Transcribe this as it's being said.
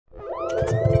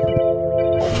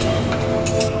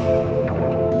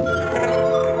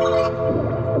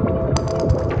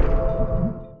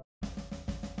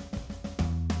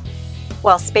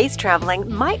While space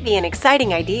traveling might be an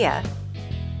exciting idea,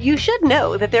 you should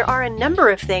know that there are a number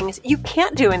of things you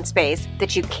can't do in space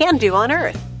that you can do on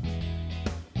Earth.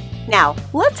 Now,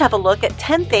 let's have a look at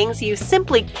 10 things you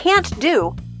simply can't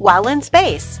do while in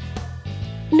space.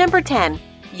 Number 10.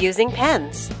 Using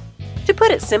pens. To put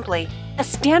it simply, a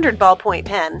standard ballpoint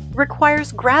pen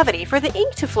requires gravity for the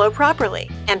ink to flow properly,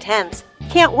 and hence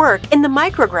can't work in the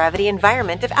microgravity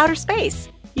environment of outer space.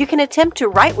 You can attempt to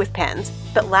write with pens,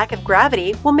 but lack of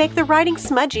gravity will make the writing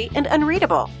smudgy and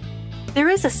unreadable. There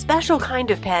is a special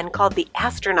kind of pen called the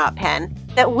astronaut pen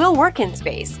that will work in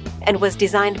space and was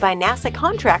designed by NASA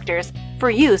contractors for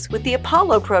use with the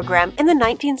Apollo program in the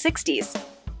 1960s.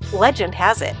 Legend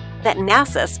has it that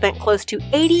NASA spent close to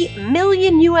 $80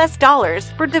 million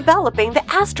for developing the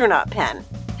astronaut pen.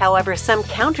 However, some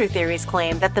counter theories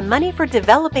claim that the money for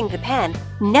developing the pen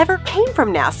never came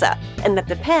from NASA and that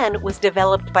the pen was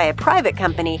developed by a private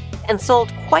company and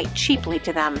sold quite cheaply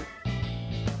to them.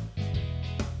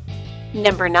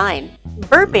 Number 9.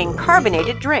 Burping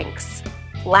carbonated drinks.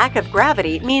 Lack of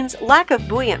gravity means lack of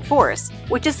buoyant force,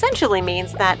 which essentially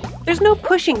means that there's no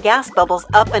pushing gas bubbles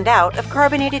up and out of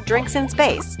carbonated drinks in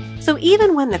space. So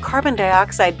even when the carbon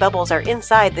dioxide bubbles are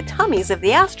inside the tummies of the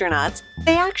astronauts,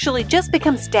 they actually just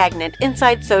become stagnant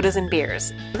inside sodas and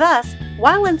beers. Thus,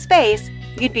 while in space,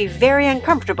 you'd be very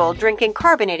uncomfortable drinking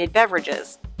carbonated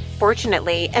beverages.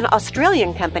 Fortunately, an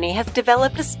Australian company has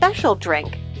developed a special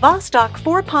drink, Vostok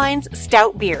 4 Pines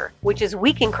Stout Beer, which is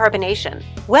weak in carbonation.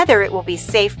 Whether it will be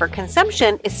safe for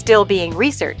consumption is still being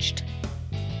researched.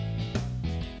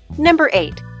 Number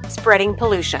 8. Spreading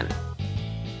pollution.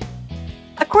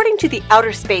 According to the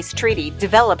Outer Space Treaty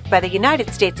developed by the United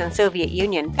States and Soviet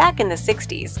Union back in the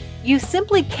 60s, you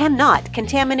simply cannot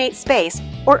contaminate space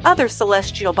or other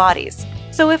celestial bodies.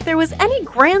 So if there was any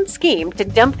grand scheme to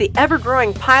dump the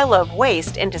ever-growing pile of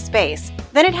waste into space,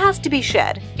 then it has to be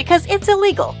shed, because it's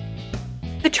illegal.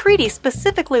 The treaty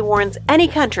specifically warns any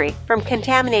country from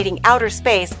contaminating outer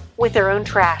space with their own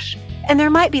trash, and there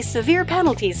might be severe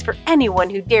penalties for anyone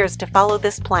who dares to follow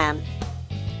this plan.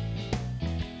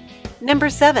 Number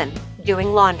 7.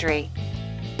 Doing laundry.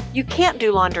 You can't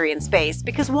do laundry in space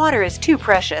because water is too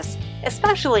precious,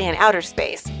 especially in outer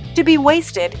space, to be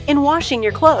wasted in washing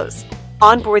your clothes.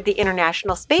 On board the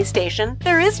International Space Station,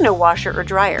 there is no washer or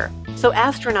dryer, so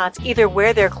astronauts either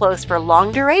wear their clothes for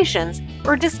long durations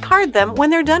or discard them when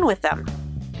they're done with them.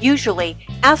 Usually,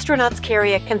 astronauts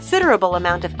carry a considerable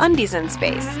amount of undies in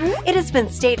space. It has been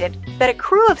stated that a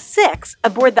crew of 6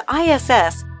 aboard the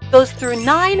ISS goes through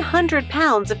 900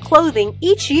 pounds of clothing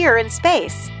each year in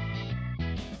space.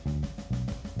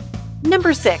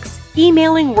 Number 6.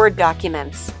 Emailing Word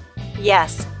documents.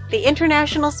 Yes, the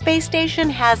International Space Station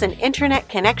has an internet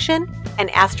connection, and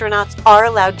astronauts are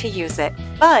allowed to use it,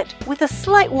 but with a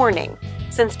slight warning.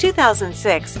 Since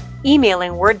 2006,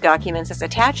 emailing Word documents as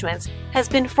attachments has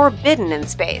been forbidden in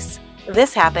space.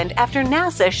 This happened after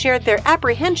NASA shared their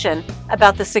apprehension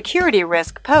about the security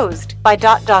risk posed by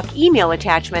 .doc email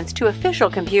attachments to official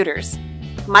computers.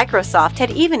 Microsoft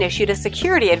had even issued a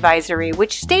security advisory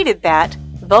which stated that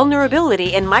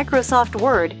vulnerability in Microsoft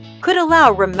Word could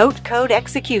allow remote code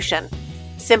execution.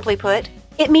 Simply put,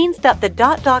 it means that the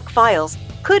 .doc files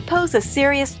could pose a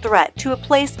serious threat to a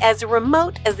place as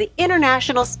remote as the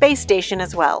International Space Station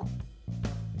as well.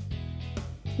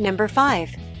 Number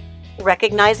 5.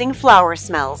 Recognizing flower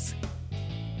smells.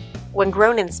 When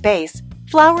grown in space,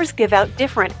 flowers give out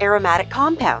different aromatic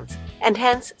compounds and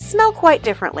hence smell quite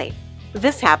differently.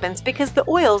 This happens because the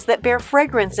oils that bear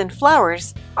fragrance in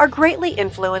flowers are greatly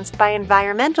influenced by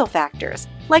environmental factors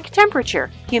like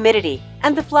temperature, humidity,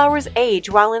 and the flower's age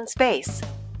while in space.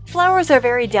 Flowers are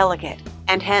very delicate,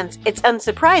 and hence it's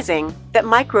unsurprising that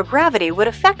microgravity would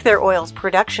affect their oil's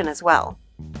production as well.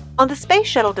 On the Space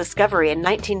Shuttle Discovery in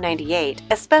 1998,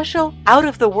 a special,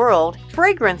 out-of-the-world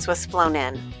fragrance was flown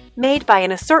in, made by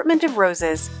an assortment of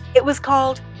roses. It was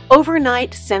called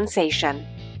Overnight Sensation.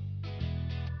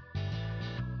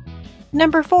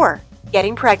 Number 4.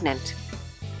 Getting pregnant.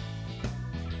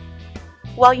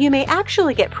 While you may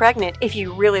actually get pregnant if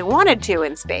you really wanted to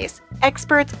in space,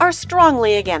 experts are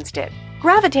strongly against it.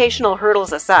 Gravitational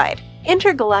hurdles aside,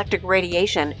 intergalactic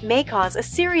radiation may cause a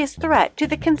serious threat to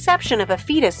the conception of a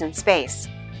fetus in space.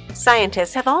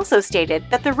 Scientists have also stated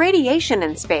that the radiation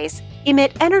in space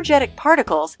emit energetic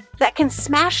particles that can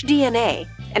smash DNA,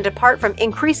 and apart from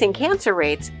increasing cancer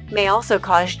rates, may also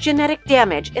cause genetic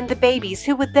damage in the babies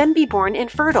who would then be born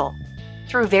infertile.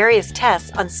 Through various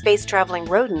tests on space-traveling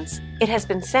rodents, it has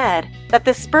been said that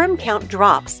the sperm count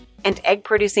drops and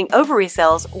egg-producing ovary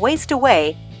cells waste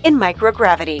away in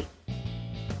microgravity.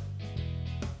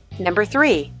 Number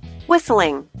 3.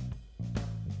 Whistling.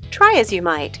 Try as you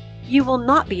might, you will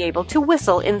not be able to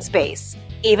whistle in space,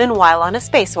 even while on a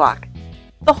spacewalk.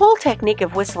 The whole technique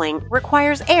of whistling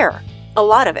requires air, a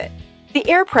lot of it. The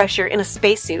air pressure in a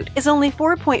spacesuit is only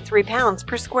 4.3 pounds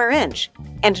per square inch,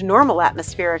 and normal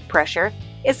atmospheric pressure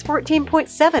is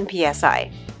 14.7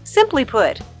 psi. Simply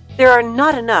put, there are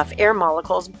not enough air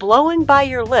molecules blowing by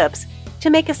your lips to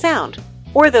make a sound,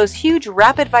 or those huge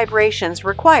rapid vibrations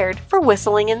required for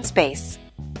whistling in space.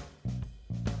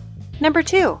 Number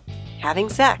 2. Having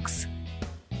sex.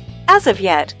 As of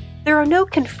yet, there are no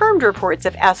confirmed reports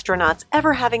of astronauts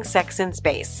ever having sex in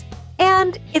space,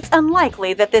 and it's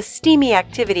unlikely that this steamy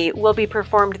activity will be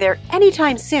performed there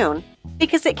anytime soon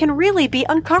because it can really be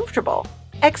uncomfortable.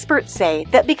 Experts say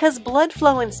that because blood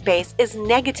flow in space is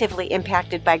negatively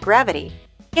impacted by gravity,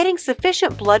 getting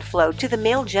sufficient blood flow to the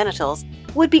male genitals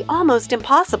would be almost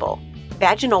impossible.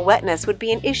 Vaginal wetness would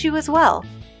be an issue as well,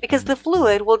 because the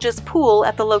fluid will just pool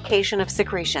at the location of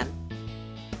secretion.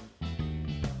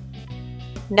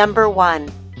 Number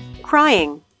 1.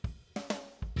 Crying.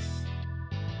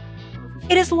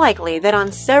 It is likely that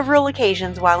on several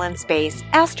occasions while in space,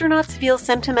 astronauts feel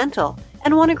sentimental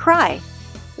and want to cry.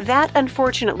 That,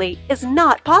 unfortunately, is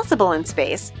not possible in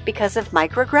space because of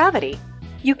microgravity.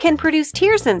 You can produce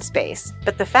tears in space,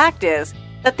 but the fact is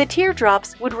that the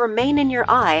teardrops would remain in your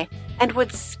eye and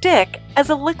would stick as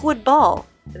a liquid ball.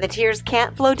 The tears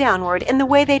can't flow downward in the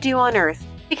way they do on Earth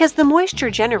because the moisture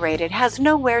generated has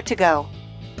nowhere to go.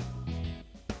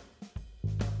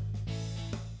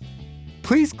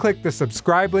 Please click the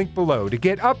subscribe link below to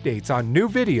get updates on new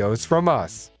videos from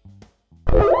us.